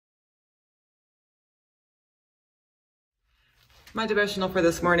My devotional for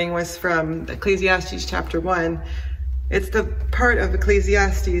this morning was from Ecclesiastes chapter 1. It's the part of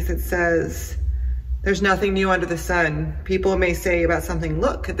Ecclesiastes that says, there's nothing new under the sun. People may say about something,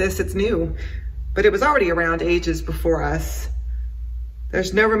 look at this, it's new, but it was already around ages before us.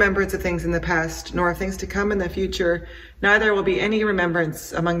 There's no remembrance of things in the past, nor of things to come in the future. Neither will be any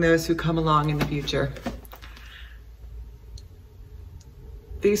remembrance among those who come along in the future.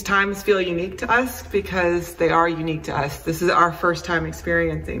 These times feel unique to us because they are unique to us. This is our first time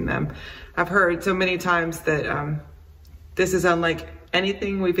experiencing them. I've heard so many times that this is unlike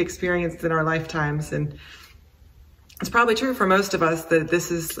anything we've experienced in our lifetimes. And it's probably true for most of us that this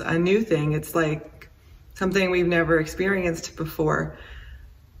is a new thing. It's like something we've never experienced before.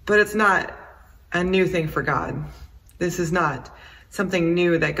 But it's not a new thing for God. This is not something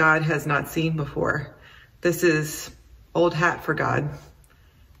new that God has not seen before. This is old hat for God.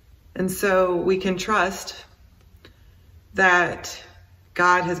 And so we can trust that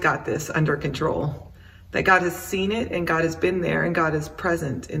God has got this under control, that God has seen it and God has been there and God is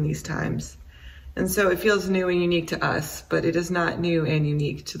present in these times. And so it feels new and unique to us, but it is not new and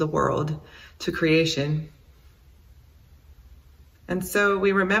unique to the world, to creation. And so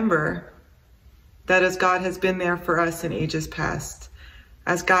we remember that as God has been there for us in ages past,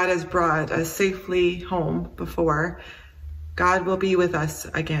 as God has brought us safely home before, God will be with us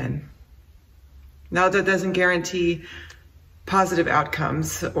again. Now, that doesn't guarantee positive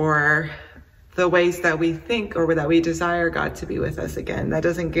outcomes or the ways that we think or that we desire God to be with us again. That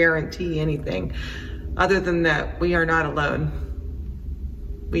doesn't guarantee anything other than that we are not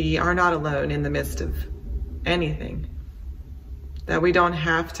alone. We are not alone in the midst of anything. That we don't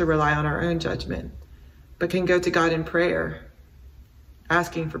have to rely on our own judgment, but can go to God in prayer,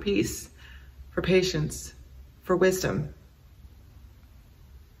 asking for peace, for patience, for wisdom.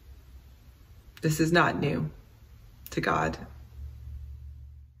 This is not new to God.